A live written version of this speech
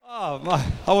wow,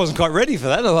 I wasn't quite ready for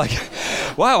that. I'm like,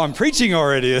 wow, I'm preaching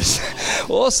already. It's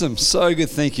awesome. So good.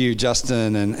 Thank you,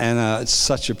 Justin and Anna. It's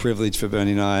such a privilege for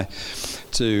Bernie and I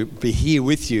to be here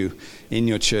with you in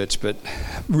your church, but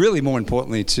really more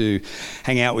importantly to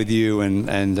hang out with you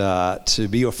and to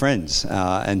be your friends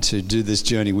and to do this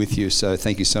journey with you. So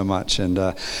thank you so much, and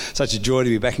such a joy to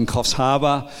be back in Coffs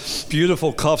Harbour.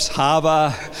 Beautiful Coffs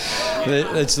Harbour.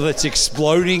 It's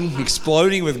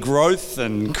exploding with growth,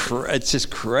 and it's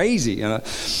just crazy. You know,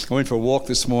 I went for a walk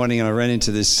this morning and I ran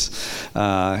into this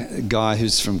guy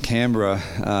who's from Canberra.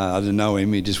 I didn't know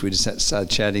him. We just started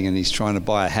chatting, and he's trying to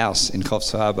buy a house in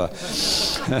Coffs Harbour.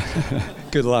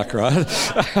 Good luck, right?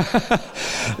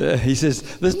 He says,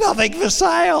 there's nothing for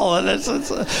sale, and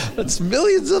it's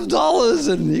millions of dollars,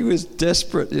 and he was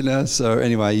desperate, you know. So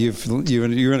anyway, you're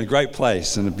in a great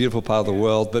place and a beautiful part of the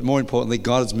world, but more importantly,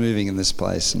 God is moving in this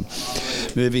place and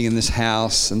moving in this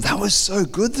house, and that was so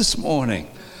good this morning.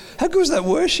 How good was that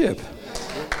worship?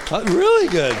 Really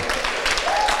good.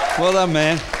 Well done,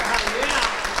 man.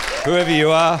 Whoever you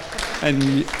are,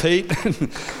 and Pete,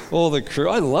 all the crew.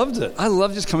 I loved it. I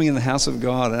loved just coming in the house of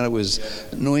God, and it was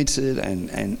anointed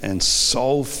and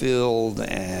soul-filled,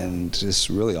 and just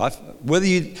really, whether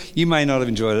you may not have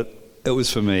enjoyed it, it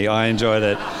was for me. I enjoyed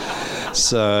it.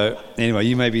 So anyway,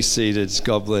 you may be seated.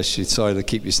 God bless you. Sorry to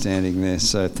keep you standing there.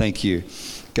 So thank you,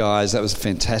 guys. That was a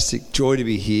fantastic joy to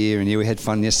be here. And yeah, we had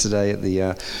fun yesterday at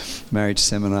the marriage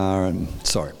seminar. And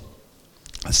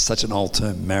it's such an old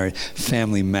term,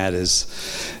 family matters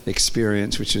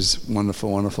experience, which is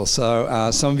wonderful, wonderful.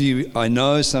 So some of you I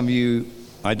know, some of you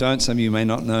I don't, some of you may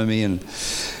not know me, and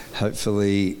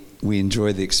hopefully we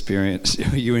enjoy the experience.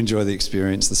 You enjoy the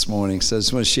experience this morning. So I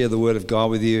just want to share the word of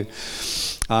God with you,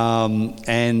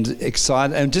 and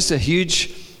excited, and just a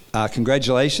huge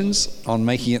congratulations on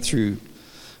making it through.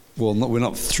 Well, we're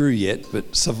not through yet,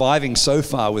 but surviving so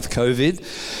far with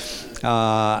COVID.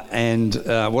 And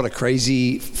what a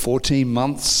crazy 14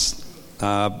 months.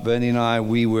 Bernie and I,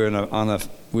 we were in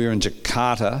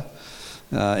Jakarta,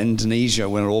 Indonesia,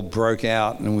 when it all broke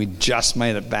out, and we just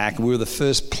made it back. We were the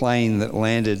first plane that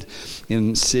landed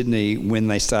in Sydney when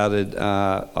they started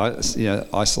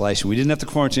isolation. We didn't have to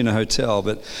quarantine in a hotel,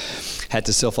 but had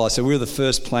to self-isolate. So we were the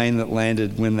first plane that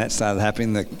landed when that started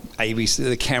happening. The ABC,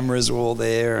 the cameras were all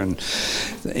there, and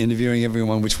interviewing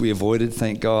everyone, which we avoided,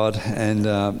 thank God.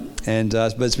 But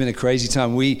it's been a crazy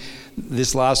time.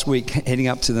 This last week, heading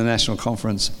up to the national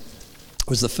conference,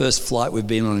 was the first flight we've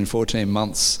been on in 14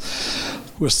 months.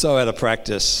 We're so out of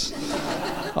practice.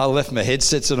 I left my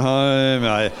headsets at home.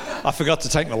 I forgot to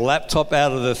take my laptop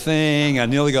out of the thing. I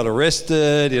nearly got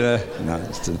arrested, you know.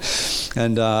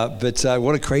 But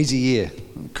what a crazy year.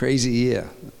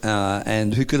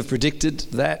 And who could have predicted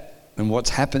that and what's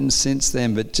happened since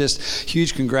then? But just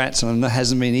huge congrats. And it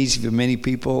hasn't been easy for many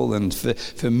people, and for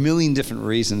a million different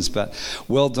reasons. But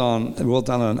well done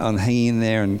on hanging in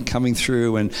there and coming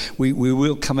through. And we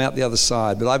will come out the other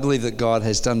side. But I believe that God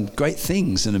has done great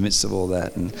things in the midst of all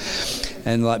that.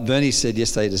 And like Bernie said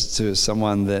yesterday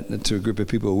to a group of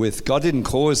people with, God didn't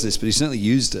cause this, but he certainly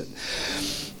used it.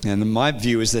 And my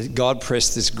view is that God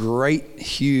pressed this great,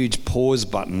 huge pause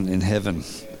button in heaven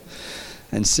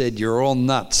and said, you're all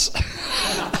nuts.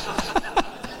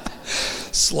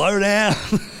 Slow down.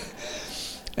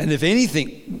 And if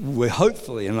anything,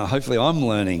 hopefully I'm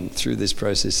learning through this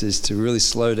process, is to really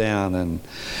slow down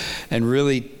and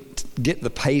really get the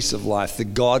pace of life, the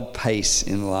God pace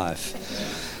in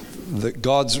life.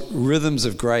 God's rhythms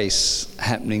of grace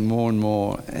happening more and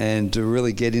more, and to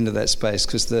really get into that space,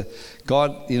 because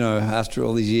God, after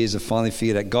all these years, have finally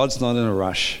figured out God's not in a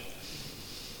rush.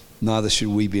 Neither should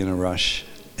we be in a rush.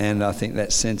 And I think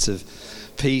that sense of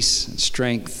peace and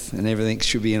strength and everything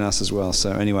should be in us as well.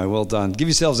 So anyway, well done. Give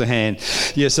yourselves a hand.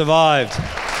 You survived.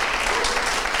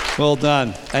 Well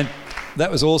done. And that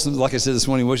was awesome. Like I said this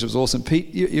morning, worship was awesome.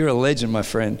 Pete, you're a legend, my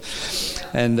friend.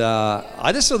 And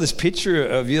I just saw this picture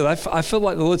of you. I felt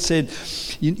like the Lord said,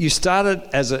 you started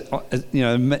as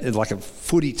like a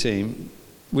footy team.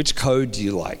 Which code do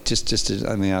you like?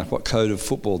 What code of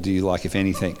football do you like, if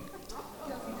anything?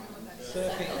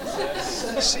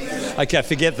 Okay,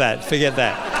 forget that.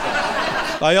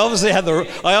 I obviously had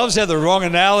the wrong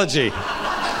analogy.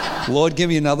 Lord, give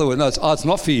me another one. No, it's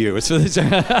not for you. It's for this.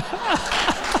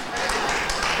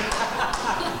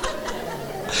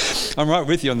 I'm right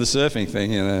with you on the surfing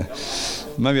thing,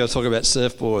 Maybe I'll talk about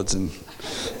surfboards, and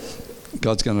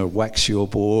God's going to wax your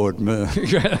board,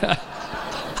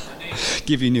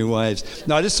 give you new waves.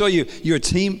 No, I just saw you. You're a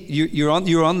team. You're on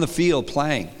the field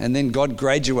playing, and then God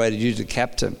graduated you to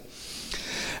captain,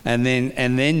 and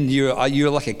then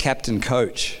you're like a captain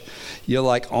coach. You're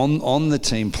like on the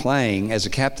team playing as a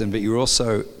captain, but you're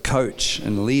also coach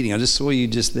and leading. I just saw you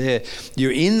just there.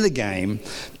 You're in the game,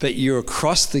 but you're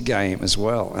across the game as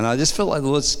well. And I just felt like the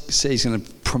Lord said He's going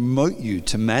to promote you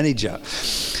to manager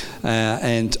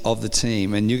and of the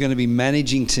team. And you're going to be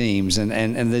managing teams. And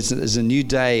there's a new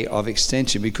day of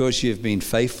extension because you've been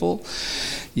faithful.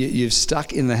 You've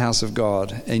stuck in the house of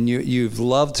God, and you've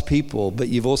loved people, but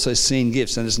you've also seen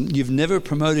gifts. And you've never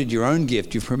promoted your own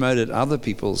gift. You've promoted other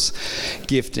people's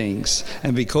giftings.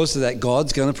 And because of that,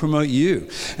 God's going to promote you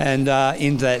and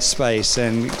into that space.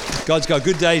 And God's got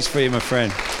good days for you, my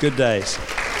friend. Good days.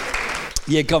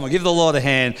 Yeah, come on, give the Lord a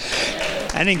hand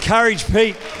and encourage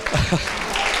Pete.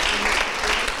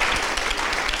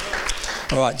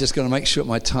 All right, just going to make sure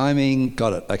my timing.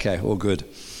 Got it. Okay, all good.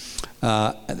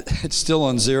 It's still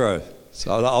on 0,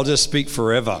 so I'll just speak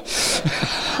forever.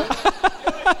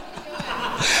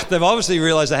 They've obviously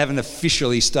realised they haven't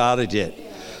officially started yet,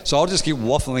 so I'll just keep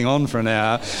waffling on for an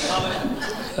hour.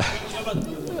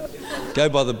 Go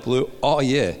by the blue. Oh,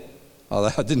 yeah. Oh,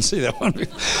 I didn't see that one.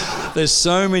 There's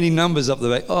so many numbers up the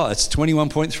back. Oh, it's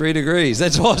 21.3 degrees.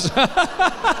 That's awesome.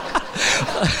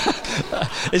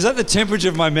 Is that the temperature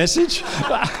of my message?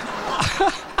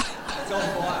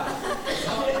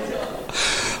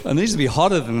 It needs to be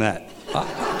hotter than that.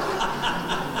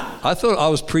 I thought I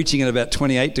was preaching at about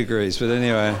 28 degrees, but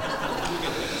anyway,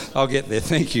 I'll get there.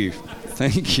 Thank you.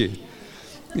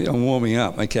 Yeah, I'm warming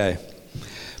up. Okay.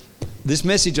 This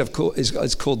message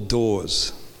is called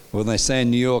Doors. When they say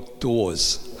in New York,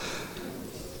 doors.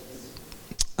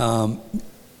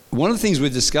 One of the things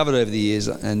we've discovered over the years,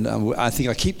 and I think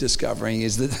I keep discovering,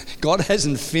 is that God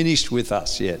hasn't finished with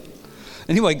us yet.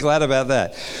 Anyway, glad about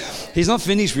that. He's not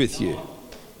finished with you.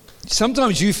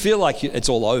 Sometimes you feel like it's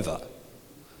all over.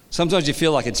 Sometimes you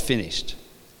feel like it's finished.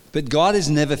 But God is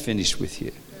never finished with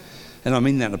you. And I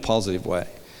mean that in a positive way.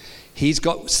 He's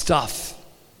got stuff.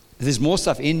 There's more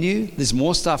stuff in you. There's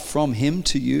more stuff from Him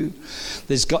to you.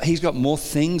 He's got more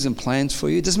things and plans for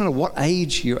you. It doesn't matter what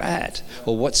age you're at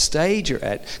or what stage you're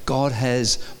at. God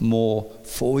has more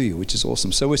for you, which is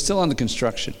awesome. So we're still under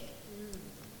construction.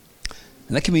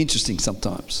 And that can be interesting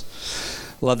sometimes.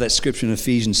 I love that scripture in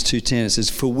Ephesians 2:10. It says,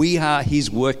 "For we are His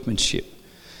workmanship,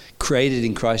 created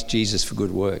in Christ Jesus for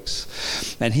good works."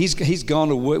 And He's gone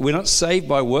to work. We're not saved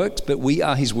by works, but we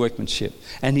are His workmanship.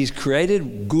 And He's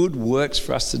created good works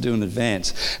for us to do in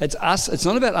advance. It's us. It's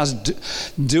not about us.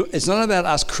 It's not about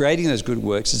us creating those good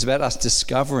works. It's about us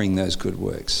discovering those good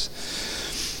works.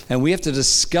 And we have to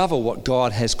discover what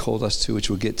God has called us to, which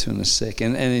we'll get to in a sec.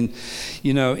 And in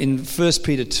 1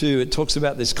 Peter 2, it talks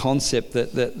about this concept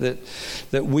that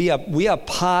we are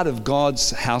part of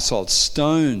God's household,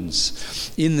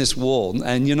 stones in this wall.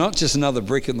 And you're not just another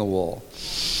brick in the wall.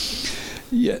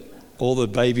 Yeah, all the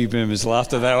baby boomers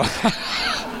laughed at that one.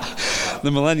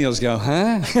 The millennials go,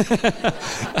 huh?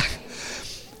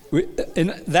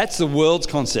 And that's the world's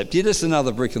concept. You're just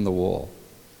another brick in the wall.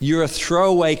 You're a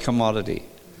throwaway commodity.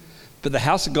 But the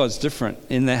house of God's different.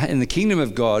 In the kingdom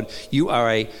of God, we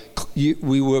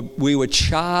were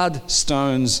charred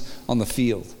stones on the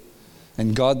field.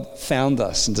 And God found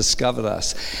us and discovered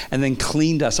us and then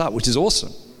cleaned us up, which is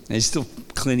awesome. And He's still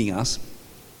cleaning us.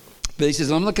 But He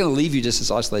says, I'm not going to leave you just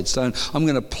as isolated stone. I'm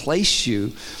going to place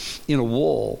you in a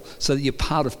wall so that you're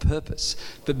part of purpose.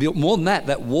 But more than that,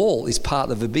 that wall is part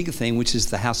of a bigger thing, which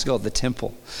is the house of God, the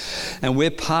temple. And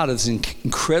we're part of this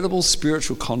incredible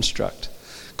spiritual construct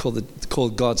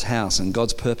called God's house, and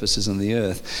God's purposes on the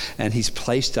earth, and He's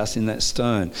placed us in that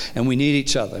stone, and we need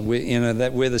each other.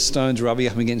 We're the stones rubbing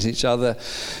up against each other,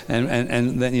 and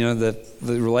then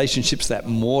the relationships, that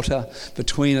mortar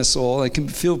between us all. It can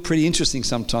feel pretty interesting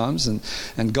sometimes,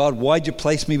 and God, why'd you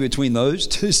place me between those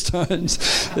two stones?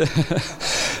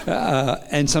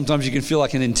 And sometimes you can feel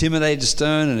like an intimidated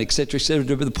stone, and et cetera, et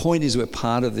cetera. But the point is, we're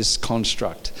part of this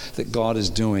construct that God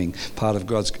is doing, part of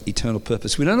God's eternal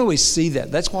purpose. We don't always see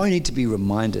that. That's why we need to be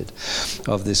reminded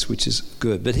of this, which is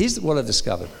good. But here's what I've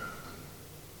discovered.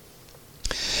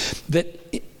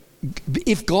 That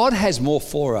if God has more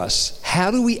for us, how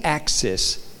do we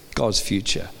access God's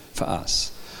future for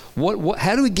us?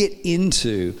 How do we get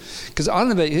into... Because I don't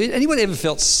know about you, anybody ever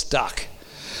felt stuck?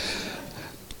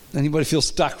 Anybody feel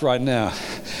stuck right now?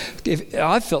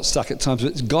 I've felt stuck at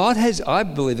times, but I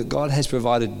believe that God has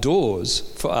provided doors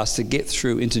for us to get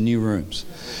through into new rooms,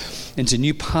 into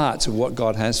new parts of what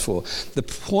God has for. The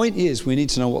point is, we need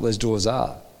to know what those doors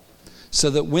are, so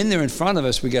that when they're in front of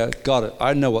us, we go, got it,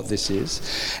 I know what this is.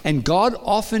 And God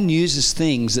often uses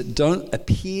things that don't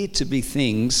appear to be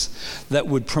things that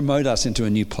would promote us into a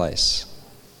new place.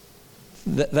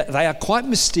 They are quite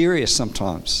mysterious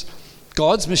sometimes.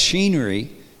 God's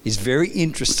machinery is very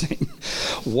interesting.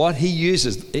 What he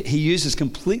uses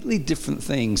completely different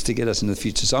things to get us into the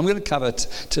future. So I'm going to cover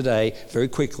today, very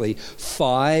quickly,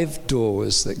 5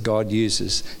 doors that God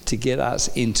uses to get us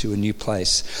into a new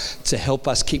place, to help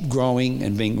us keep growing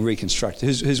and being reconstructed.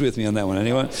 Who's with me on that one?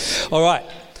 Anyone? All right.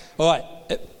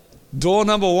 Door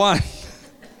number 1.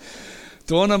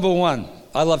 Door number 1.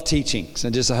 I love teaching, so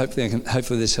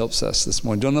hopefully this helps us this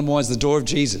morning. Door number 1 is the door of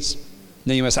Jesus.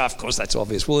 Now you must say, of course that's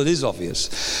obvious. Well, it is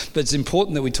obvious. But it's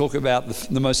important that we talk about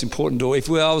the most important door.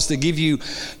 If I was to give you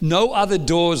no other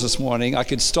doors this morning, I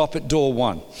could stop at door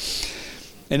 1.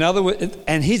 In other words,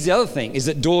 and here's the other thing, is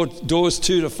that doors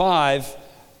 2 to 5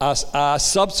 are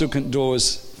subsequent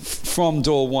doors from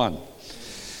door 1.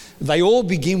 They all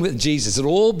begin with Jesus. It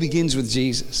all begins with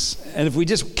Jesus. And if we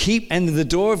just and the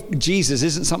door of Jesus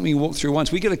isn't something you walk through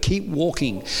once. We've got to keep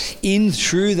walking in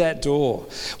through that door.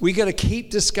 We've got to keep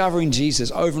discovering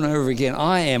Jesus over and over again.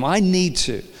 I need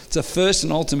to. It's the first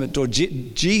and ultimate door.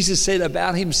 Jesus said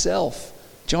about himself,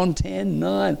 John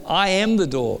 10:9, I am the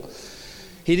door.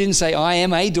 He didn't say, I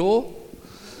am a door.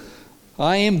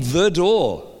 I am the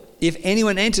door. If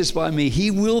anyone enters by me,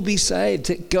 he will be saved.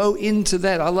 To go into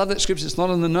that. I love that scripture. It's not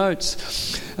in the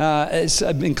notes. It's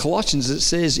in Colossians. It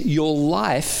says, your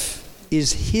life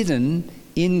is hidden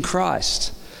in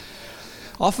Christ.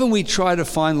 Often we try to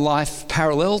find life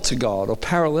parallel to God or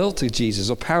parallel to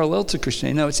Jesus or parallel to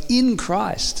Christianity. No, it's in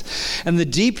Christ. And the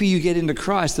deeper you get into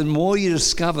Christ, the more you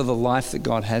discover the life that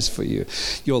God has for you.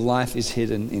 Your life is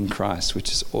hidden in Christ,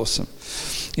 which is awesome.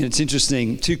 And it's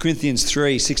interesting, 2 Corinthians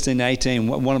 3:16-18,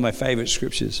 one of my favorite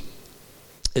scriptures.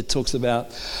 It talks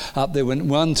about up there, when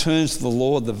one turns to the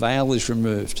Lord, the veil is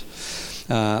removed.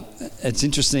 It's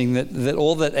interesting that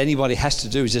all that anybody has to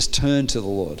do is just turn to the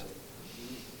Lord.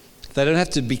 They don't have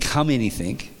to become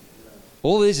anything.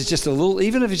 All it is just a little,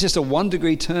 even if it's just a 1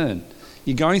 degree turn.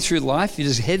 You're going through life, you're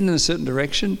just heading in a certain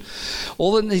direction.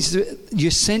 All that needs to, you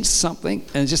sense something,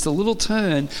 and just a little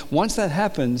turn. Once that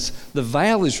happens, the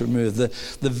veil is removed. The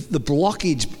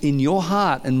blockage in your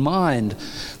heart and mind,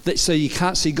 so you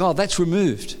can't see God, that's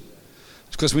removed.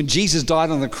 Because when Jesus died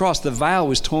on the cross, the veil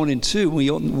was torn in two.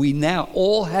 We now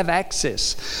all have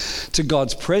access to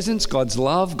God's presence, God's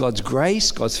love, God's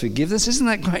grace, God's forgiveness. Isn't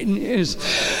that great news?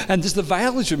 And just the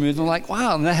veil is removed. And I'm like,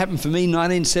 wow. And that happened for me in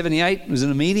 1978. I was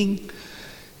in a meeting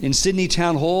in Sydney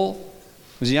Town Hall.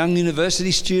 I was a young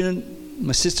university student.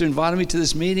 My sister invited me to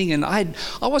this meeting, and I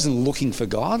wasn't looking for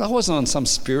God. I wasn't on some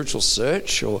spiritual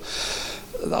search.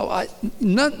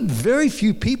 Very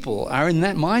few people are in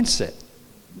that mindset.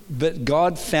 But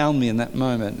God found me in that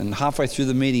moment, and halfway through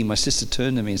the meeting, my sister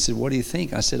turned to me and said, "What do you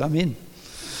think?" I said, "I'm in.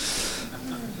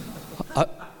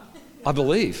 I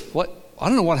believe." I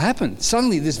don't know what happened.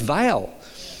 Suddenly, this veil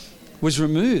was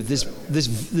removed.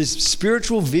 This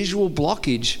spiritual visual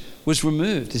blockage was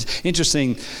removed. It's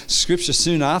interesting. Scripture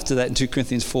soon after that in 2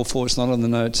 Corinthians 4:4. It's not on the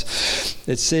notes.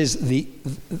 It says the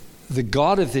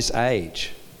God of this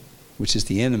age, which is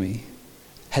the enemy,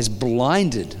 has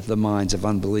blinded the minds of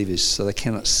unbelievers so they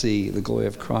cannot see the glory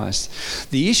of Christ.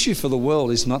 The issue for the world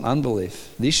is not unbelief.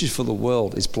 The issue for the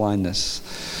world is blindness.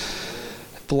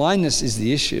 Blindness is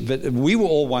the issue, but we were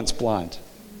all once blind.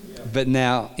 But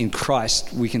now in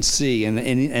Christ we can see, and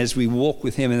as we walk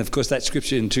with him, and of course that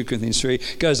scripture in 2 Corinthians 3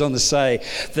 goes on to say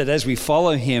that as we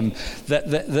follow him, that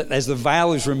as the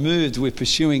veil is removed, we're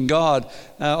pursuing God.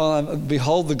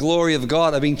 Behold the glory of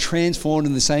God, are being transformed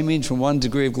in the same image from one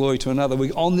degree of glory to another.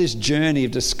 We're on this journey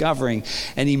of discovering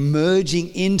and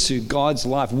emerging into God's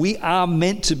life. We are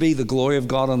meant to be the glory of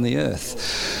God on the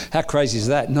earth. How crazy is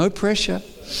that? No pressure.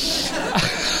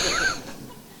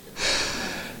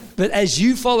 But as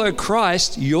you follow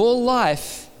Christ, your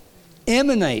life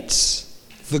emanates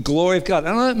the glory of God.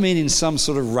 And I don't mean in some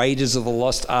sort of Raiders of the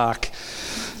Lost Ark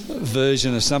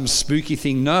version of some spooky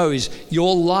thing. No, is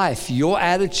your life, your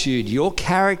attitude, your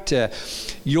character,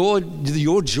 your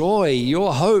joy,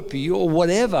 your hope, your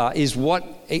whatever is what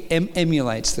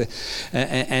emulates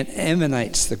and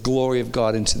emanates the glory of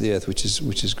God into the earth, which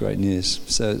is great news.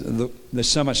 So there's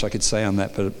so much I could say on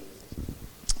that, but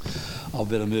I'll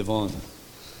better move on.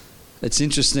 It's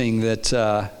interesting that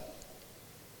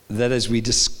as we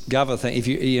discover things,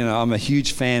 I'm a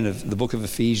huge fan of the book of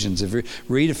Ephesians.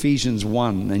 Read Ephesians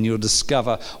 1 and you'll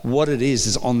discover what it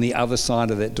is on the other side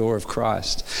of that door of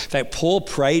Christ. In fact, Paul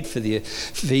prayed for the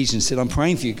Ephesians, said, "I'm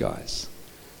praying for you guys,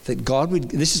 that God would,"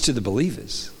 this is to the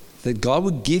believers, "that God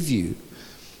would give you,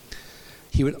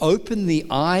 he would open the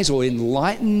eyes or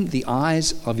enlighten the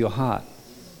eyes of your heart."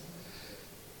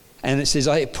 And it says,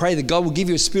 "I pray that God will give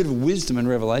you a spirit of wisdom and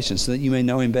revelation so that you may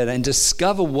know him better and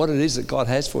discover what it is that God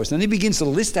has for us." And he begins to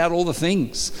list out all the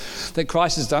things that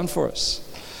Christ has done for us.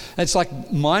 It's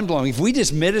like mind-blowing. If we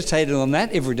just meditated on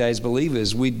that every day as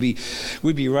believers, we'd be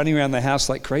running around the house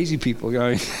like crazy people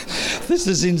going, this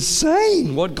is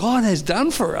insane what God has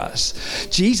done for us.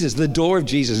 Jesus, the door of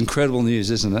Jesus, incredible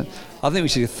news, isn't it? I think we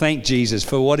should thank Jesus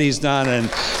for what he's done.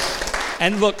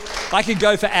 And look, I could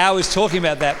go for hours talking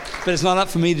about that, but it's not up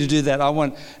for me to do that.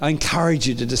 I encourage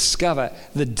you to discover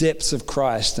the depths of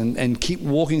Christ and keep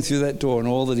walking through that door and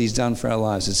all that he's done for our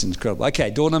lives. It's incredible.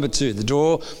 Okay, door number 2, the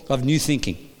door of new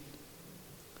thinking.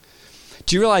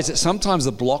 Do you realize that sometimes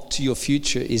the block to your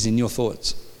future is in your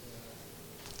thoughts?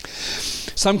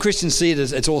 Some Christians see it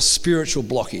as it's all spiritual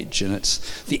blockage and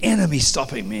it's the enemy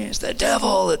stopping me, it's the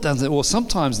devil that does it. Or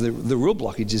sometimes the real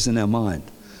blockage is in our mind.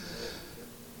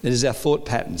 It is our thought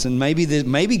patterns. And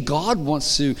maybe God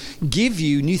wants to give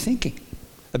you new thinking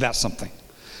about something.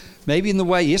 Maybe in the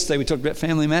way, yesterday we talked about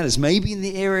family matters, maybe in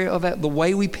the area of the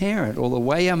way we parent or the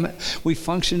way we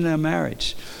function in our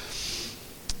marriage.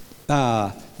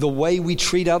 The way we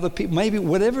treat other people, maybe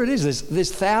whatever it is,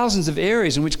 there's thousands of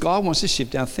areas in which God wants to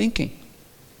shift our thinking.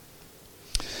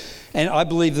 And I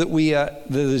believe that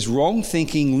there's wrong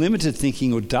thinking, limited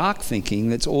thinking, or dark thinking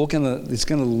that's going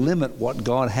to limit what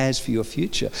God has for your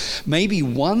future. Maybe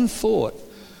one thought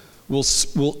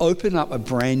will open up a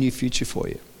brand new future for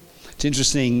you. It's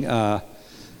interesting. Who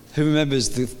remembers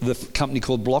the company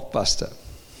called Blockbuster?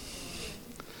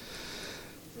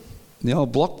 The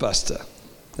old Blockbuster.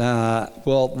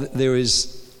 There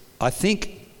is, I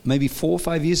think, maybe 4 or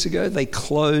 5 years ago, they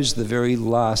closed the very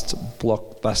last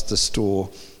Blockbuster store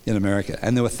in America,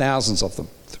 and there were thousands of them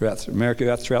throughout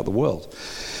America, throughout the world.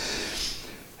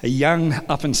 A young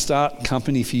up-and-start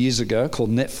company a few years ago called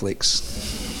Netflix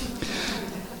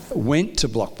went to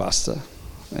Blockbuster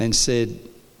and said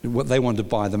what they wanted to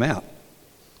buy them out.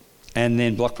 And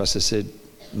then Blockbuster said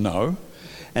no.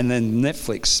 And then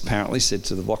Netflix apparently said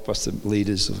to the Blockbuster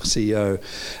leaders or CEO,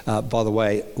 by the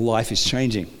way, life is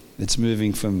changing. It's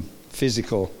moving from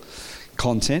physical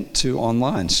content to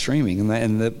online streaming.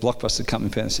 And the Blockbuster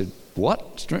company parent said,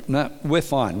 what? No, we're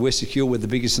fine. We're secure. We're the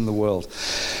biggest in the world.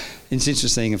 It's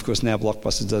interesting, of course, now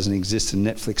Blockbuster doesn't exist and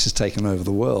Netflix has taken over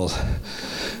the world.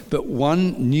 But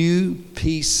one new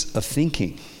piece of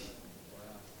thinking.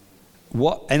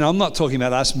 And I'm not talking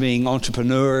about us being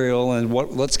entrepreneurial and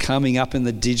what's coming up in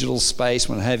the digital space,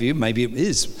 what have you. Maybe it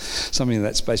is something in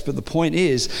that space. But the point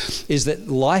is that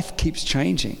life keeps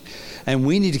changing. And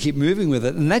we need to keep moving with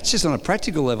it. And that's just on a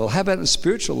practical level. How about on a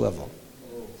spiritual level?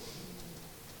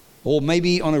 Or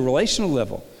maybe on a relational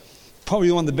level.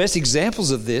 Probably one of the best examples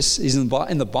of this is in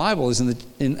the Bible, is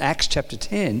in Acts chapter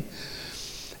 10.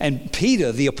 And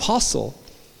Peter, the apostle,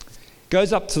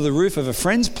 goes up to the roof of a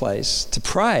friend's place to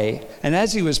pray. And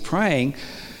as he was praying,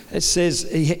 it says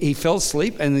he fell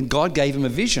asleep and then God gave him a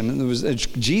vision.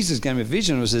 And Jesus gave him a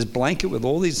vision. It was this blanket with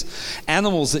all these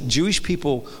animals that Jewish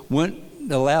people weren't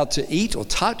allowed to eat or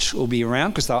touch or be around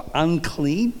because they were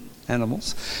unclean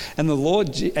animals. And the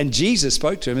Lord and Jesus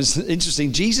spoke to him. It's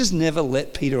interesting. Jesus never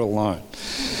let Peter alone.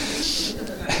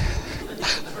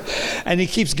 And he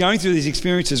keeps going through these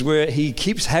experiences where he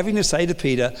keeps having to say to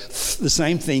Peter the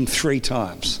same thing 3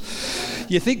 times.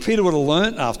 You think Peter would have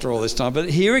learnt after all this time, but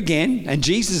here again, and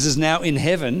Jesus is now in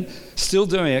heaven, still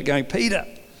doing it, going, Peter.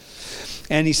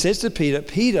 And he says to Peter,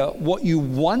 Peter, what you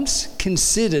once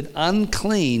considered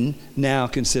unclean, now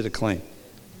consider clean.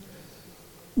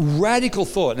 Radical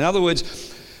thought. In other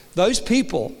words, those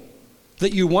people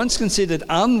that you once considered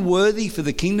unworthy for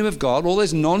the kingdom of God, all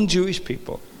those non-Jewish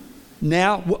people,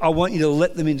 now I want you to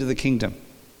let them into the kingdom.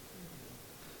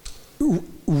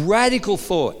 Radical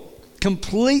thought.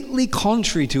 Completely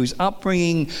contrary to his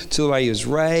upbringing, to the way he was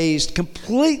raised,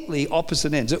 completely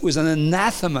opposite ends. It was an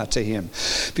anathema to him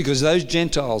because those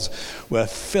Gentiles were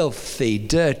filthy,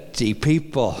 dirty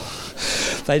people.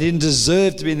 They didn't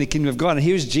deserve to be in the kingdom of God. And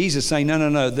here's Jesus saying,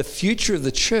 no, the future of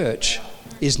the church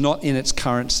is not in its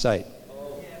current state.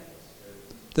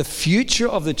 The future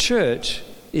of the church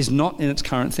is not in its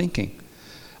current thinking.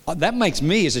 That makes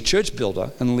me, as a church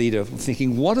builder and leader,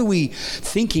 thinking, what are we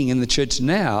thinking in the church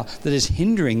now that is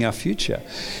hindering our future?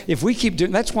 If we keep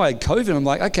doing, that's why COVID, I'm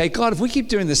like, okay, God, if we keep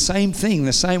doing the same thing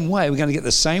the same way, we're going to get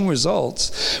the same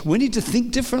results. We need to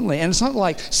think differently. And it's not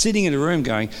like sitting in a room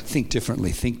going, think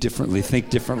differently, think differently, think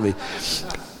differently.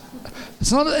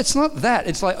 It's not that.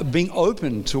 It's like being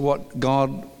open to what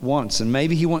God wants, and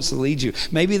maybe he wants to lead you.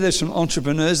 Maybe there's some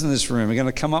entrepreneurs in this room who are going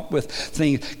to come up with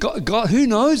things. God, who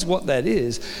knows what that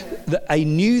is? A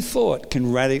new thought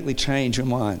can radically change your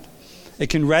mind. It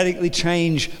can radically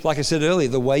change, like I said earlier,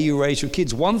 the way you raise your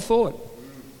kids. One thought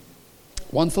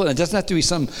One thought. It doesn't have to be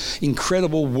some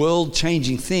incredible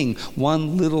world-changing thing.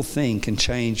 One little thing can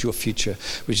change your future.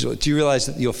 Do you realize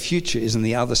that your future is on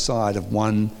the other side of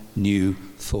one new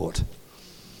thought?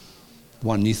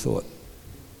 One new thought.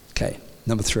 Okay,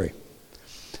 number 3.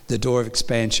 The door of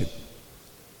expansion.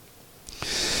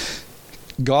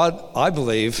 God, I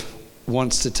believe,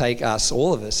 wants to take us,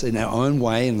 all of us, in our own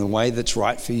way, in the way that's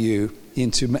right for you,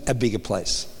 into a bigger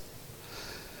place.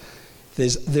 Do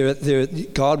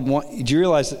you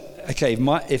realize that, okay,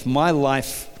 if my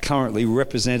life currently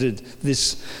represented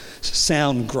this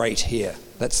sound great here,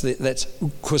 that's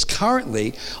because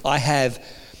currently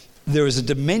there is a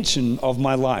dimension of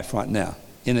my life right now,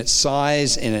 in its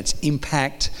size, in its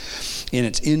impact, in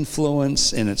its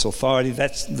influence, in its authority.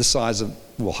 That's the size of,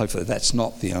 well, hopefully that's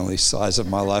not the only size of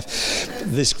my life.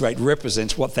 This great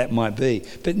represents what that might be.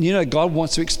 But God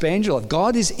wants to expand your life.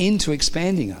 God is into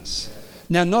expanding us.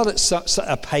 Now, not at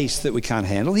a pace that we can't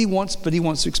handle. But he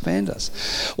wants to expand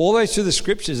us. All the way through the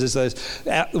scriptures, there's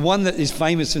the one that is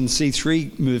famous in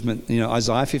C3 movement,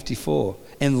 Isaiah 54.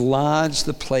 Enlarge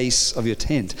the place of your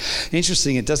tent.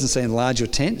 Interesting, it doesn't say enlarge your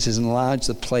tent. It says enlarge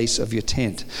the place of your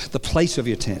tent. The place of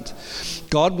your tent.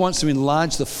 God wants to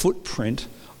enlarge the footprint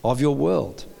of your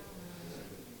world.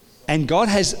 And God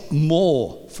has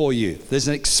more for you. There's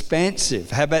an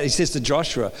expansive. How about, he says to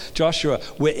Joshua,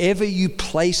 wherever you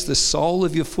place the sole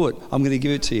of your foot, I'm going to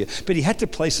give it to you. But he had to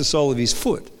place the sole of his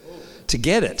foot to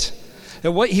get it.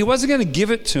 He wasn't going to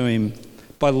give it to him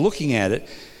by looking at it.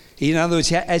 In other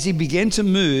words, as he began to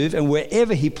move, and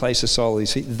wherever he placed the sole of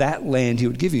his feet, that land he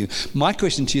would give you. My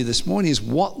question to you this morning is,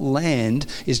 what land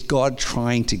is God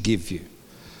trying to give you?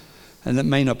 And that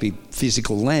may not be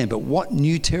physical land, but what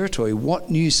new territory, what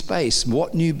new space,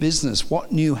 what new business,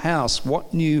 what new house,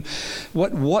 what new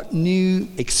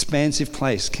expansive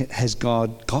place has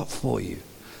God got for you?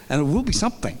 And it will be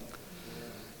something.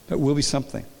 It will be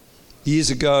something.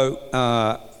 Years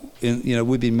ago,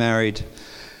 we've been married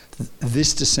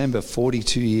this December,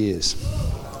 42 years.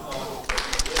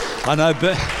 I know,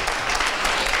 but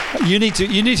you need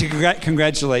to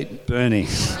congratulate Bernie.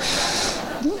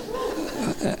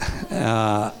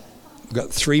 We've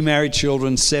got 3 married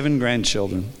children, 7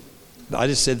 grandchildren. I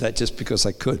just said that just because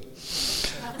I could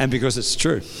and because it's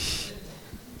true.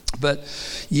 But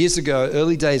years ago,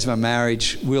 early days of our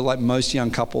marriage, we were like most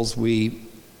young couples, we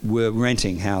were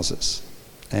renting houses.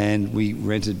 And we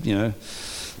rented,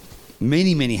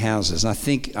 many, many houses. And I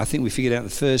think we figured out the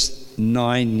first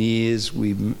 9 years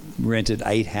we rented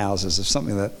 8 houses of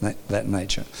something of that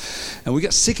nature. And we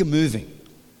got sick of moving.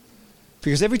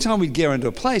 Because every time we'd go into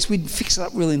a place, we'd fix it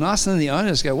up really nice, and then the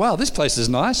owners go, wow, this place is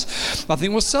nice. I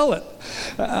think we'll sell it.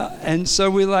 And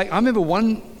so we're like, I remember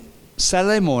one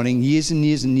Saturday morning, years and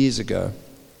years and years ago,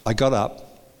 I got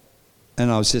up,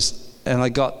 and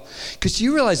because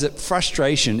you realize that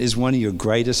frustration is one of your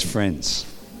greatest friends.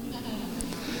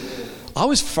 I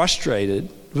was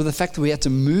frustrated with the fact that we had to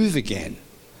move again.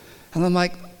 And I'm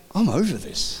like, I'm over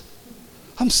this.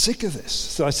 I'm sick of this.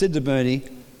 So I said to Bernie,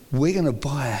 we're going to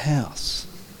buy a house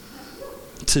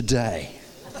today.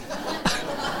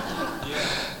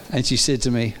 And she said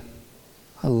to me,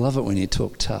 I love it when you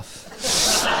talk tough.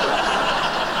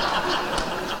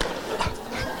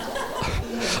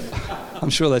 I'm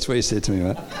sure that's what you said to me,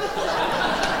 right?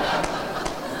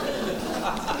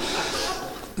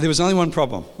 There was only one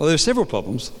problem. Well, there were several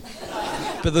problems,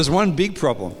 but there's one big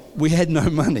problem. We had no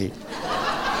money.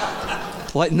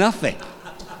 Like nothing.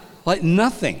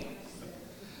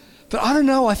 But I don't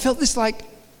know, I felt this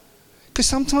because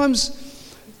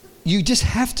sometimes you just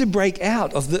have to break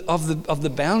out of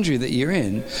the boundary that you're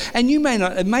in. And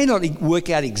it may not work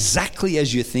out exactly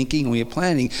as you're thinking or you're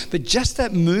planning, but just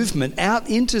that movement out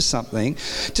into something,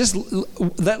 just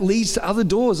that leads to other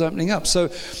doors opening up. So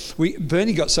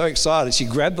Bernie got so excited, she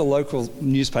grabbed the local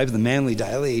newspaper, the Manly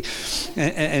Daily,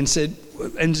 and said,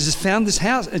 and just found this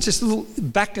house. It's just a little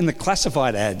back in the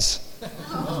classified ads.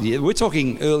 Yeah, we're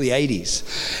talking early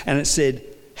 80s. And it said,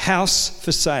 house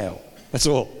for sale. That's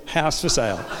all. House for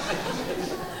sale.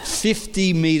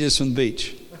 50 metres from the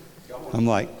beach. I'm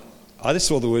like, I just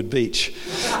saw the word beach.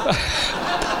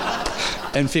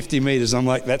 And 50 metres, I'm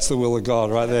like, that's the will of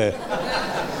God right there.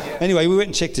 Anyway, we went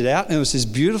and checked it out, and it was this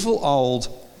beautiful old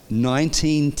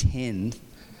 1910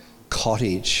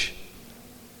 cottage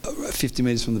 50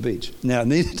 metres from the beach. Now, it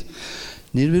needed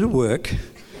a bit of work,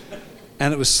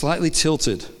 and it was slightly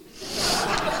tilted.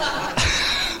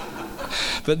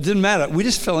 But it didn't matter. We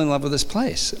just fell in love with this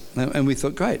place. And we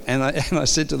thought, great. And I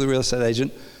said to the real estate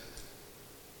agent,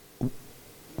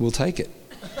 we'll take it.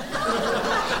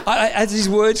 As these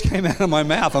words came out of my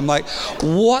mouth, I'm like,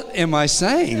 what am I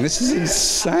saying? This is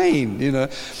insane,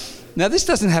 Now, this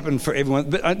doesn't happen for everyone,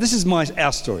 but this is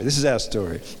our story. This is our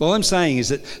story. All I'm saying is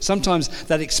that sometimes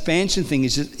that expansion thing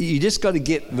is you just got to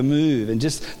get the move, and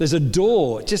there's a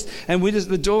door.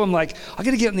 The door, I'm like, I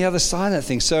got to get on the other side of that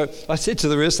thing. So I said to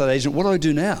the real estate agent, what do I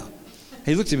do now?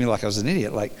 He looked at me like I was an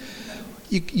idiot. Like,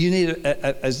 you need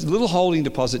a little holding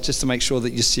deposit just to make sure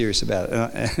that you're serious about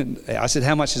it. And I said,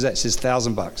 how much is that? He says,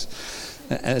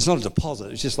 $1,000. And it's not a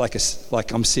deposit. It's just like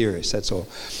I'm serious. That's all.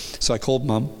 So I called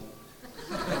Mum.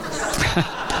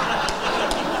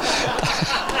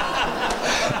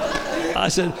 I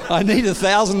said, I need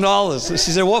 $1,000.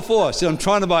 She said, what for? I said, I'm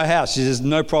trying to buy a house. She says,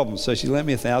 no problem. So she lent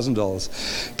me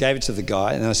 $1,000, gave it to the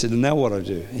guy, and I said, now what do I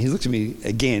do? And he looked at me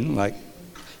again like,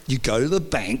 you go to the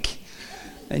bank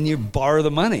and you borrow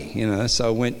the money,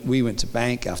 So we went to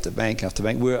bank after bank after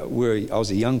bank. I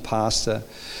was a young pastor,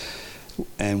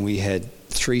 and we had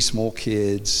 3 small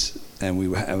kids,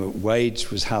 and our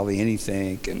wage was hardly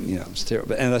anything, and it was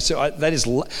terrible. And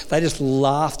they just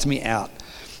laughed me out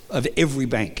of every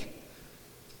bank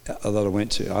that I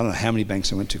went to. I don't know how many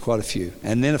banks I went to, quite a few.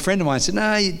 And then a friend of mine said,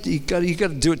 no, you got to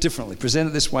do it differently. Present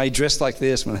it this way, dress like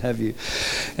this, what have you.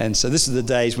 And so this is the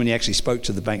days when he actually spoke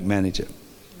to the bank manager.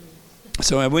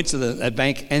 So I went to that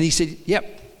bank, and he said,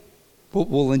 yep,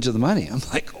 we'll lend you the money. I'm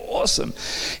like, awesome.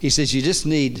 He says, you just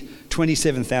need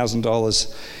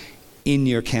 $27,000 in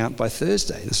your account by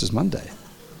Thursday. This is Monday.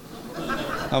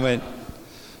 I went,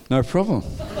 no problem.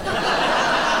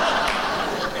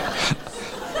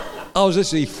 I was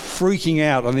actually freaking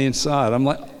out on the inside. I'm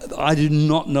like, I do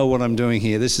not know what I'm doing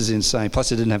here. This is insane.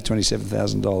 Plus, I didn't have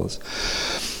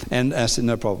 $27,000. And I said,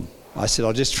 no problem. I said,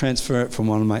 I'll just transfer it from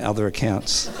one of my other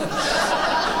accounts.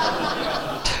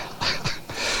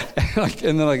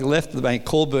 And then I left the bank,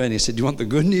 called Bernie, said, do you want the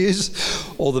good news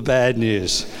or the bad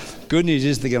news? Good news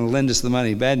is they're going to lend us the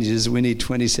money. Bad news is we need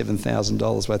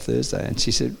 $27,000 by Thursday. And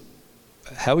she said,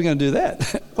 how are we going to do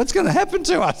that? What's going to happen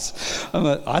to us? I'm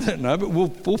like, I don't know, but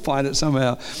we'll find it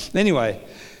somehow. Anyway,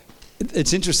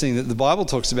 it's interesting that the Bible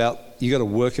talks about you got to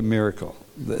work a miracle.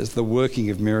 There's the working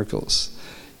of miracles.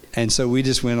 And so we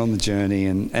just went on the journey.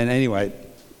 And anyway,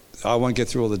 I won't go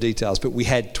through all the details, but we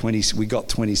got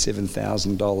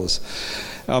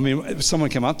 $27,000. I mean, someone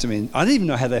came up to me, and I didn't even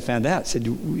know how they found out. Said,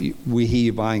 we hear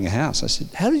you buying a house. I said,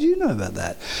 how did you know about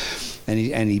that? And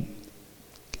he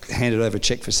handed over a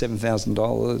check for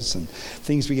 $7,000, and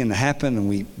things began to happen, and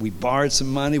we borrowed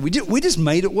some money. We just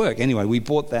made it work. Anyway, we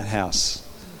bought that house.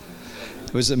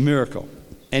 It was a miracle.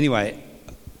 Anyway,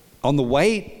 on the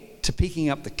way to picking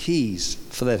up the keys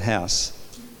for that house,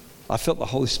 I felt the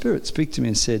Holy Spirit speak to me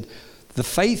and said, the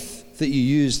faith that you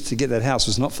used to get that house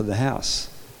was not for the house.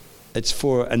 It's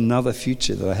for another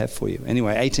future that I have for you.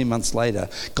 Anyway, 18 months later,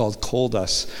 God called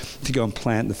us to go and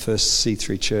plant the first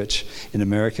C3 church in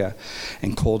America,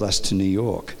 and called us to New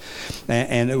York.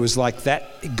 And it was like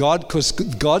that, because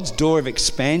God's door of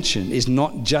expansion is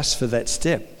not just for that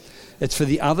step. It's for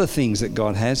the other things that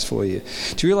God has for you.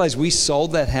 Do you realize we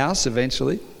sold that house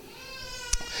eventually?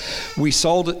 We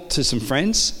sold it to some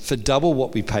friends for double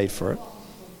what we paid for it.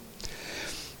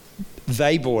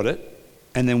 They bought it,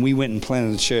 and then we went and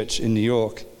planted a church in New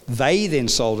York. They then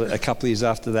sold it a couple of years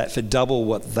after that for double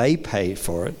what they paid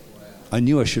for it. I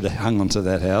knew I should have hung on to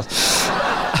that house.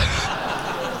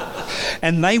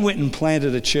 And they went and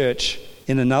planted a church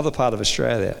in another part of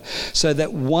Australia. So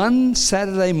that one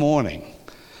Saturday morning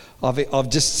of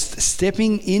just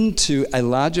stepping into a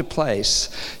larger place,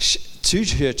 2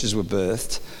 churches were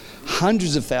birthed.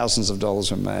 Hundreds of thousands of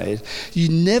dollars were made. You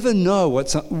never know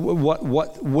what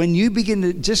when you begin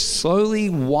to just slowly,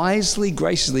 wisely,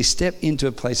 graciously step into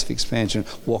a place of expansion,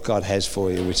 what God has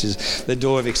for you, which is the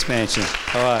door of expansion.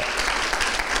 All right.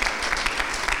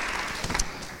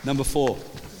 Number 4,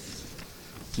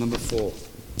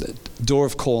 the door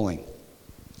of calling.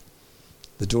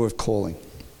 The door of calling.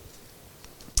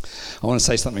 I want to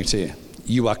say something to you.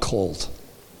 You are called.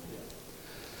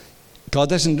 God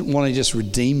doesn't want to just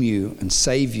redeem you and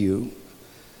save you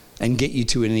and get you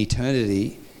to an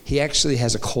eternity. He actually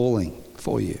has a calling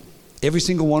for you. Every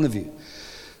single one of you.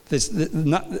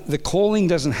 The calling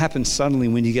doesn't happen suddenly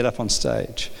when you get up on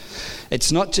stage.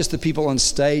 It's not just the people on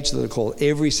stage that are called.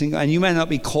 And you may not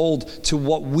be called to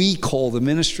what we call the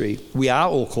ministry. We are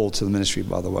all called to the ministry,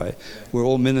 by the way. We're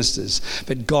all ministers.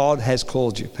 But God has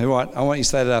called you. All right, I want you to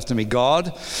say that after me.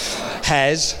 God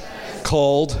has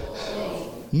called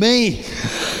me.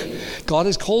 God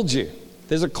has called you.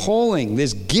 There's a calling.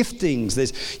 There's giftings.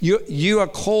 You are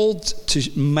called to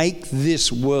make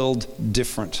this world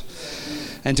different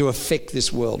and to affect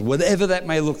this world, whatever that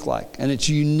may look like. And it's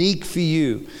unique for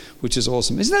you, which is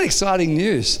awesome. Isn't that exciting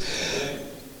news?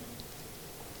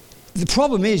 The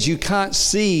problem is you can't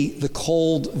see the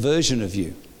called version of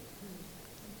you.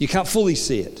 You can't fully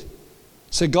see it.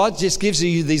 So God just gives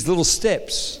you these little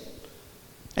steps.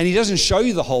 And he doesn't show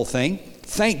you the whole thing.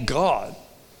 Thank God.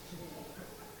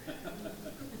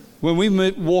 When we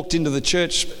walked into the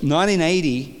church,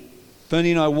 1980,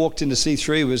 Bernie and I walked into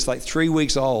C3, it was like 3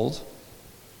 weeks old.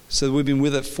 So we've been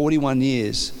with it 41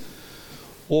 years.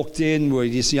 Walked in, we're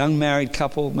this young married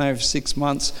couple, married for 6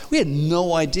 months. We had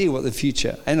no idea what the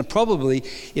future. And probably,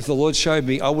 if the Lord showed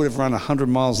me, I would have run 100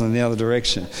 miles in the other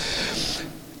direction.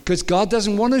 Because God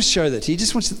doesn't want to show that. He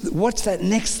just wants to, what's that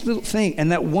next little thing?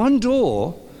 And that one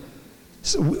door,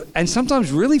 and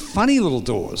sometimes really funny little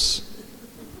doors.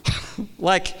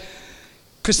 Like,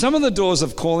 because some of the doors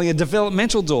of calling are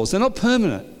developmental doors. They're not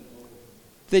permanent.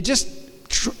 They're just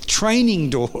training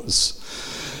doors.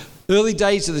 Early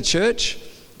days of the church,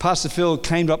 Pastor Phil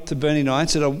came up to Bernie and I and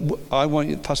said, I want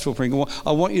you, Pastor Phil Pringle,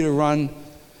 I want you to run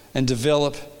and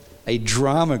develop a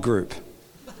drama group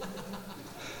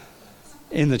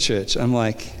in the church. I'm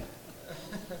like,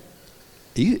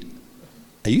 are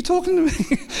you talking to me?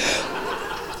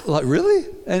 Like, really?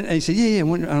 And he said, yeah.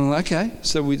 And I'm like, okay.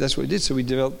 So that's what we did. So we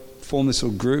formed this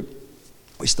little group.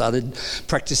 We started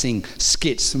practicing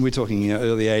skits, and we're talking,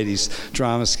 early 80s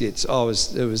drama skits. Oh,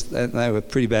 they were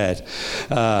pretty bad.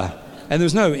 And there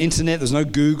was no internet, there was no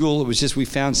Google. It was just we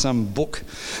found some book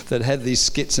that had these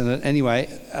skits in it. Anyway,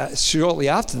 shortly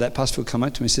after that, Pastor Phil came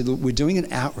up to me and said, look, we're doing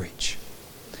an outreach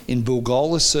in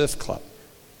Bilgola Surf Club.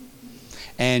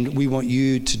 And we want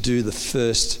you to do the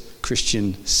first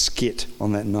Christian skit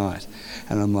on that night.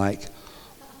 And I'm like,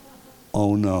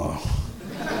 oh no.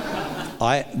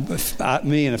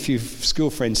 Me and a few school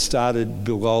friends started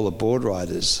Bilgola Board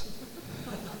Riders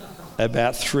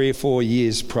about 3 or 4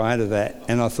 years prior to that.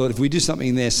 And I thought, if we do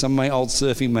something there, some of my old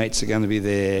surfing mates are going to be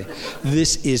there.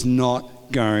 This is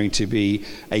not going to be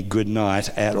a good night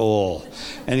at all.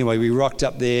 Anyway, we rocked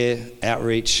up there,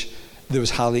 outreach. There was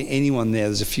hardly anyone there.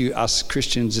 There's a few us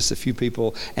Christians, just a few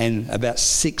people, and about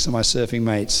 6 of my surfing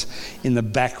mates in the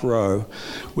back row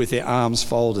with their arms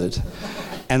folded.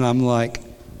 And I'm like,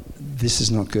 this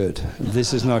is not good.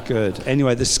 This is not good.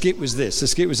 Anyway, the skit was this.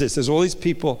 There's all these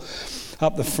people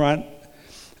up the front.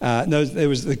 There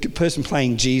was the person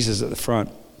playing Jesus at the front.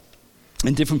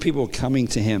 And different people were coming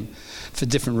to him for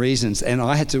different reasons. And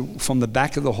I had to, from the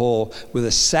back of the hall, with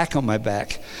a sack on my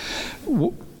back,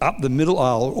 up the middle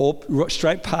aisle,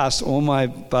 straight past all my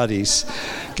buddies,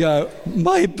 go,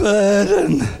 my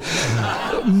burden,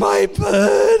 my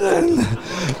burden,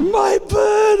 my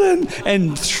burden,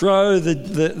 and throw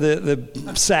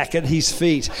the sack at his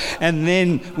feet. And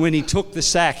then when he took the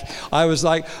sack, I was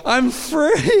like, I'm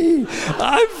free,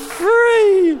 I'm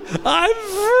free, I'm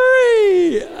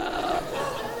free.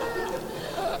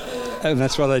 And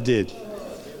that's what I did.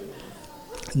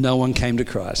 No one came to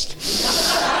Christ.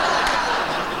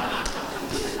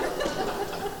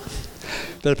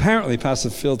 But apparently Pastor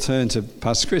Phil turned to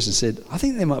Pastor Chris and said, I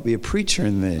think there might be a preacher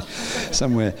in there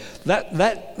somewhere.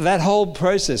 That whole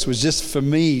process was just for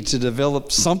me to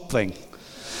develop something.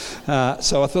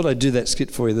 So I thought I'd do that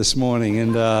skit for you this morning.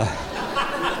 And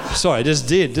sorry, I just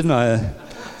did, didn't I?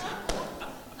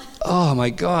 Oh my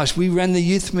gosh, we ran the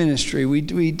youth ministry.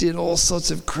 We did all sorts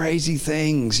of crazy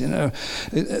things,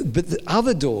 But the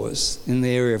other doors in the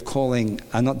area of calling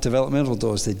are not developmental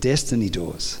doors, they're destiny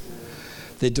doors.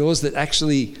 They're doors that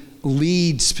actually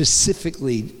lead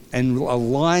specifically and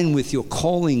align with your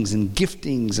callings and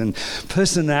giftings and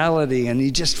personality, and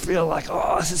you just feel like,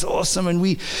 oh, this is awesome. And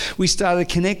we started a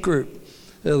Connect group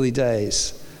early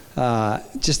days,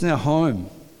 just in our home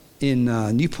in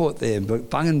Newport there,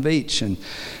 Bungan Beach, and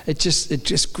it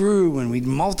just grew, and we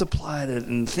multiplied it,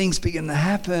 and things began to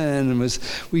happen, and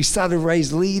we started to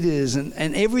raise leaders,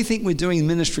 and everything we're doing in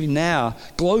ministry now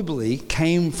globally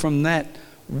came from that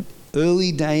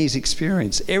early days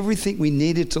experience. Everything we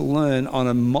needed to learn on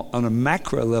a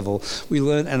macro level, we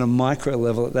learn at a micro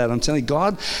level at that. I'm telling you,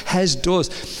 God has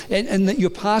doors. And that your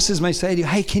pastors may say to you,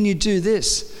 hey, can you do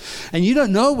this? And you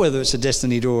don't know whether it's a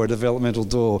destiny door or a developmental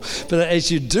door. But as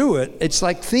you do it, it's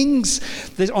like things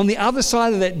that on the other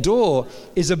side of that door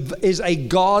is a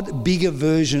God bigger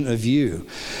version of you.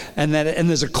 And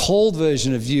there's a called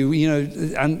version of you.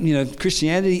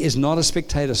 Christianity is not a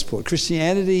spectator sport.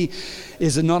 Christianity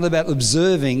is not about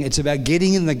observing, it's about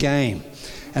getting in the game.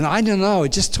 And I don't know, I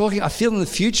feel in the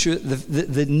future,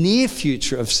 the near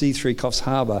future of C3 Coffs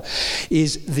Harbour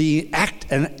is the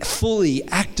and fully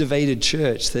activated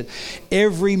church, that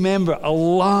every member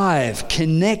alive,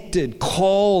 connected,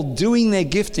 called, doing their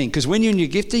gifting. Because when you're in your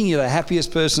gifting, you're the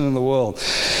happiest person in the world.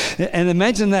 And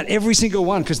imagine that every single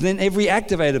one, because then every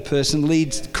activated person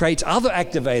creates other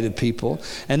activated people,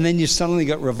 and then you've suddenly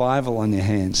got revival on your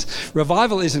hands.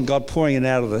 Revival isn't God pouring it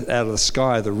out of the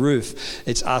sky, the roof.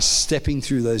 It's us stepping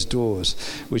through those doors,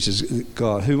 which is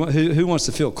God. Who wants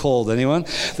to feel called? Anyone?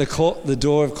 The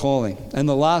door of calling. And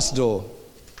the last door,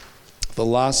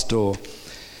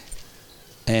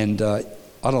 and I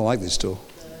don't like this door.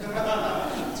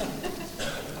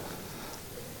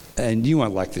 And you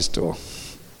won't like this door.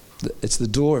 It's the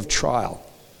door of trial.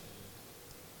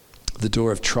 The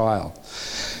door of trial.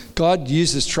 God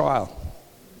uses trial.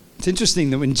 It's interesting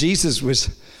that when Jesus was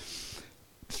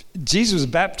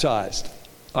baptized,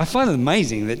 I find it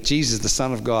amazing that Jesus, the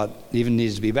Son of God, even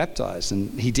needed to be baptized,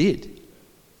 and he did.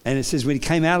 And it says when he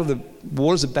came out of the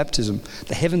waters of baptism,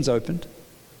 the heavens opened,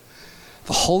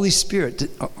 the Holy Spirit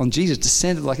on Jesus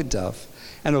descended like a dove,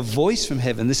 and a voice from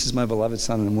heaven, "This is my beloved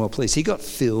Son, and I'm well pleased." He got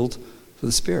filled with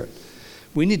the Spirit.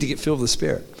 We need to get filled with the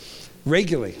Spirit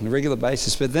regularly, on a regular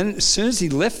basis. But then as soon as he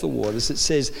left the waters, it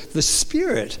says the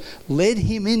Spirit led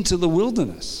him into the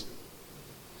wilderness.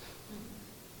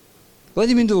 Led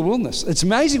him into the wilderness. It's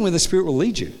amazing where the Spirit will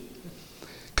lead you,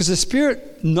 because the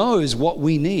Spirit knows what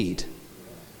we need.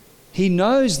 He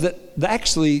knows that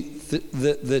actually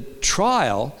the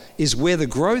trial is where the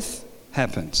growth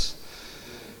happens.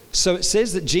 So it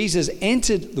says that Jesus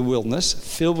entered the wilderness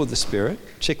filled with the Spirit.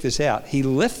 Check this out. He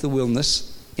left the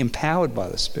wilderness empowered by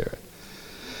the Spirit.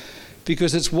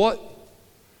 Because it's what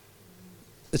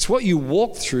you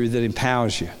walk through that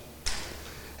empowers you.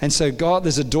 And so God,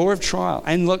 there's a door of trial.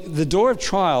 And look, the door of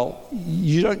trial,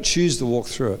 you don't choose to walk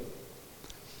through it.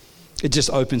 It just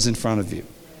opens in front of you.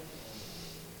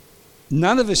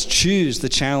 None of us choose the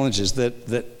challenges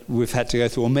that we've had to go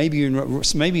through. Or maybe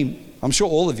I'm sure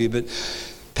all of you, but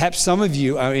perhaps some of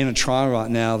you are in a trial right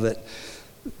now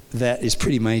that is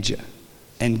pretty major.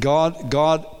 And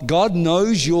God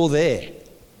knows you're there.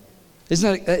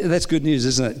 That's good news,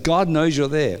 isn't it? God knows you're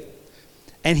there.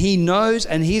 And he knows,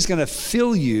 and he's going to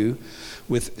fill you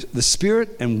with the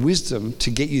Spirit and wisdom to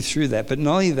get you through that. But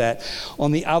not only that,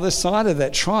 on the other side of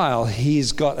that trial,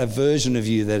 he's got a version of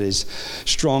you that is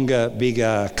stronger,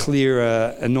 bigger,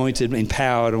 clearer, anointed,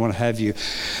 empowered, and what have you.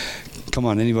 Come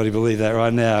on, anybody believe that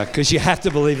right now? Because you have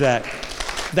to believe that.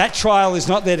 That trial is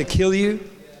not there to kill you.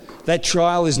 That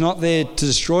trial is not there to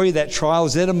destroy you. That trial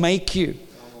is there to make you.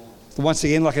 Once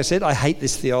again, like I said, I hate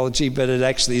this theology, but it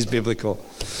actually is biblical.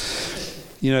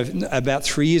 You know, about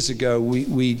 3 years ago,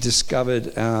 we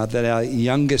discovered that our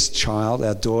youngest child,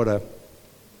 our daughter,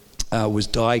 was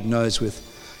diagnosed with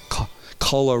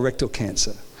colorectal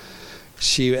cancer.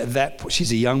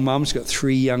 She's a young mum. She's got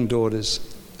 3 young daughters.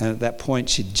 And at that point,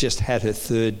 she'd just had her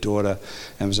 3rd daughter,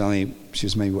 and she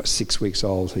was maybe 6 weeks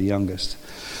old, her youngest.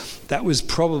 That was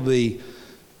probably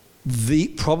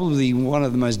one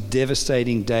of the most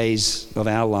devastating days of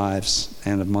our lives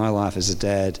and of my life as a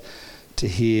dad, to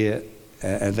hear.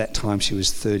 At that time, she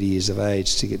was 30 years of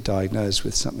age, to get diagnosed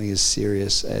with something as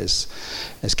serious as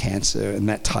cancer, and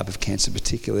that type of cancer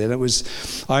particularly. And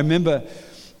I remember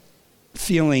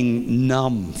feeling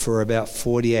numb for about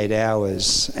 48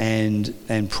 hours and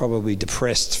probably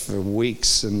depressed for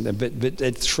weeks. But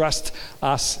it thrust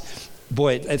us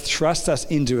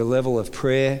into a level of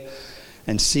prayer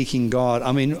and seeking God.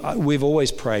 I mean, we've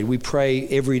always prayed. We pray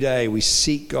every day. We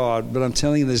seek God. But I'm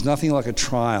telling you, there's nothing like a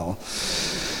trial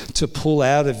to pull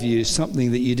out of you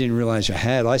something that you didn't realize you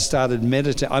had. I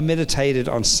meditated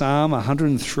on Psalm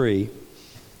 103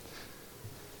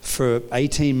 for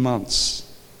 18 months.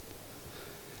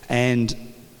 And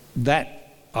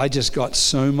that, I just got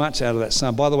so much out of that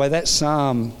psalm. By the way, that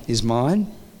psalm is mine.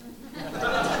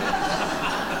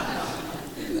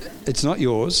 It's not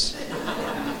yours.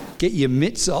 Get your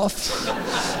mitts off.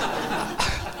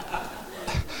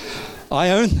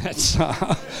 I own that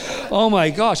psalm. Oh my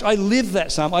gosh, I lived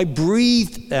that psalm. I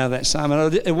breathed out of that psalm.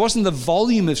 And it wasn't the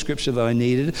volume of scripture that I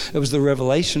needed. It was the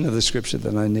revelation of the scripture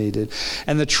that I needed.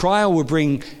 And the trial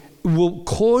will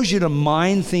cause you to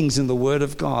mind things in the Word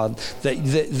of God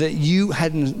that you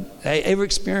hadn't ever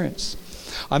experienced.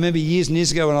 I remember years and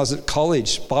years ago when I was at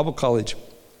college, Bible college.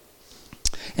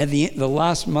 At the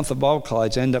last month of Bible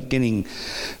college, I ended up getting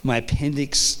my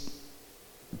appendix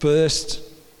burst,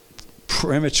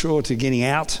 premature to getting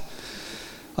out.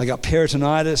 I got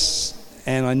peritonitis,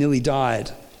 and I nearly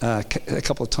died a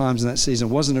couple of times in that season.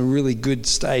 It wasn't a really good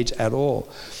stage at all.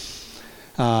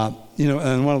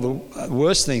 And one of the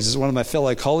worst things is one of my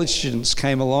fellow college students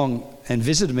came along and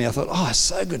visited me, I thought, oh, it's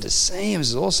so good to see him. This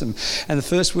is awesome. And the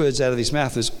first words out of his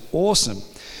mouth was, awesome.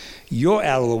 You're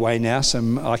out of the way now,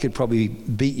 so I could probably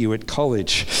beat you at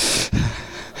college.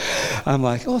 I'm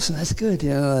like, awesome, that's good.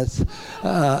 And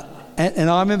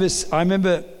I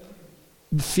remember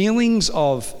feelings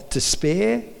of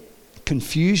despair,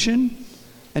 confusion,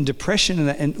 and depression,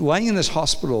 and laying in this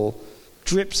hospital,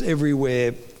 drips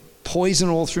everywhere, poison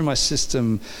all through my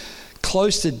system,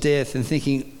 close to death, and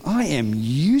thinking, I am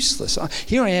useless.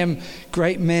 Here I am,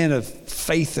 great man of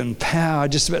faith and power,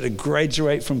 just about to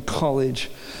graduate from college,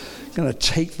 going to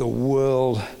take the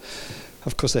world.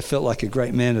 Of course, I felt like a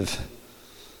great man of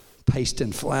paste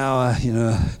and flour,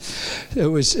 It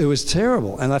was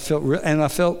terrible, and I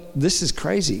felt this is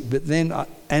crazy. But then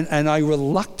I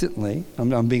reluctantly,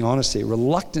 I'm being honest here,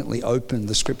 reluctantly opened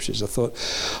the scriptures. I thought,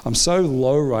 I'm so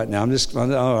low right now.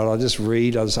 I'll just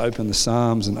read. I'll just open the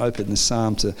Psalms and open the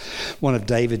Psalm to one of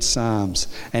David's Psalms,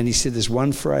 and he said, "There's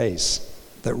one phrase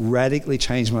that radically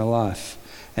changed my life."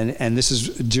 And this is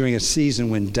during a season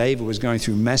when David was going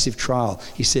through massive trial.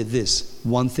 He said this,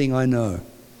 "One thing I know,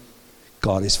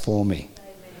 God is for me."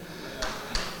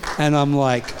 And I'm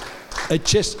like,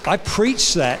 I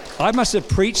preached that. I must have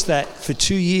preached that for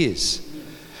 2 years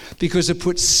because it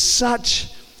put such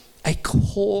a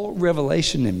core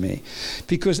revelation in me.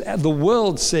 Because the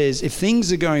world says if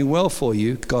things are going well for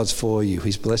you, God's for you.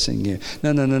 He's blessing you.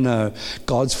 No.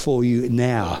 God's for you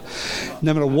now.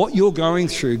 No matter what you're going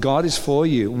through, God is for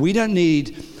you. We don't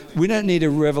need a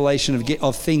revelation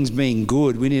of things being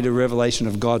good. We need a revelation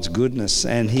of God's goodness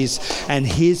and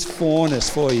His forness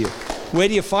for you. Where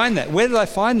do you find that? Where did I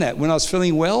find that? When I was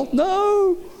feeling well?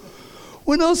 No.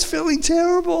 When I was feeling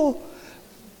terrible.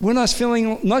 When I was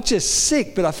feeling not just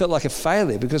sick, but I felt like a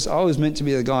failure because I was meant to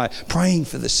be the guy praying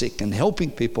for the sick and helping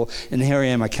people. And here I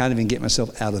am, I can't even get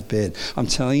myself out of bed. I'm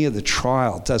telling you, the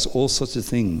trial does all sorts of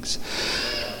things.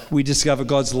 We discover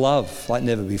God's love like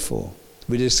never before.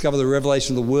 We discover the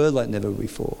revelation of the Word like never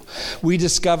before. We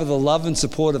discover the love and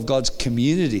support of God's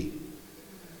community.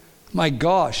 My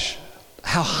gosh,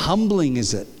 how humbling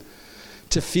is it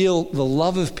to feel the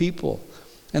love of people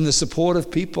and the support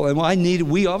of people? And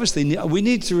we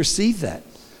need to receive that.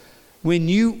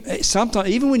 Sometimes,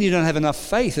 even when you don't have enough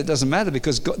faith, it doesn't matter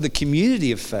because the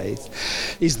community of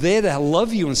faith is there to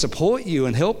love you and support you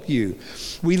and help you.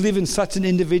 We live in such an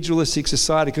individualistic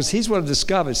society because here's what I've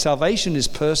discovered. Salvation is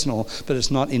personal, but it's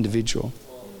not individual.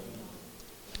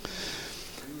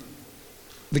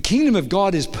 The kingdom of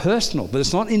God is personal, but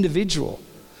it's not individual.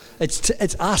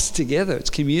 It's us together.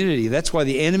 It's community. That's why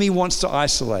the enemy wants to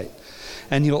isolate.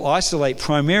 And he'll isolate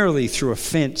primarily through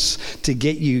offense to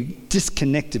get you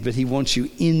disconnected, but he wants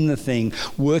you in the thing,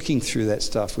 working through that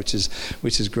stuff, which is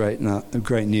great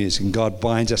news. And God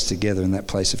binds us together in that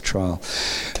place of trial.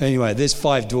 Anyway, there's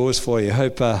 5 doors for you.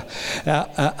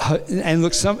 And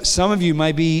look, some of you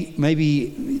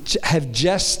maybe have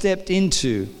just stepped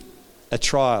into a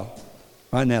trial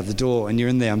right now, the door, and you're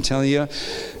in there. I'm telling you,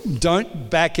 don't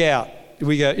back out.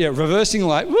 We go, reversing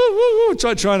like, woo, woo, woo,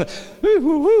 trying to, woo,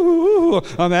 woo, woo, woo, woo,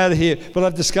 I'm out of here. But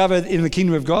I've discovered in the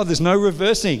kingdom of God, there's no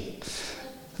reversing.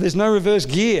 There's no reverse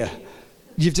gear.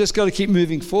 You've just got to keep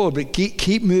moving forward, but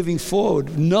keep moving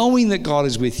forward, knowing that God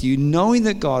is with you, knowing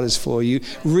that God is for you.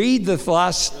 Read the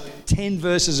last 10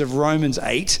 verses of Romans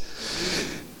 8.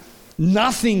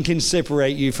 Nothing can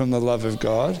separate you from the love of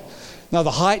God. No,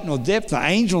 the height nor depth, the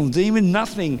angel and demon,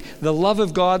 nothing. The love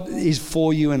of God is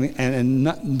for you and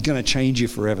not going to change you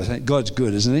forever. God's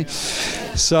good, isn't he?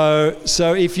 So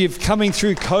if you're coming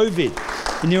through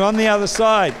COVID and you're on the other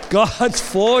side, God's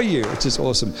for you, which is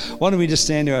awesome. Why don't we just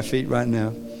stand to our feet right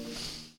now?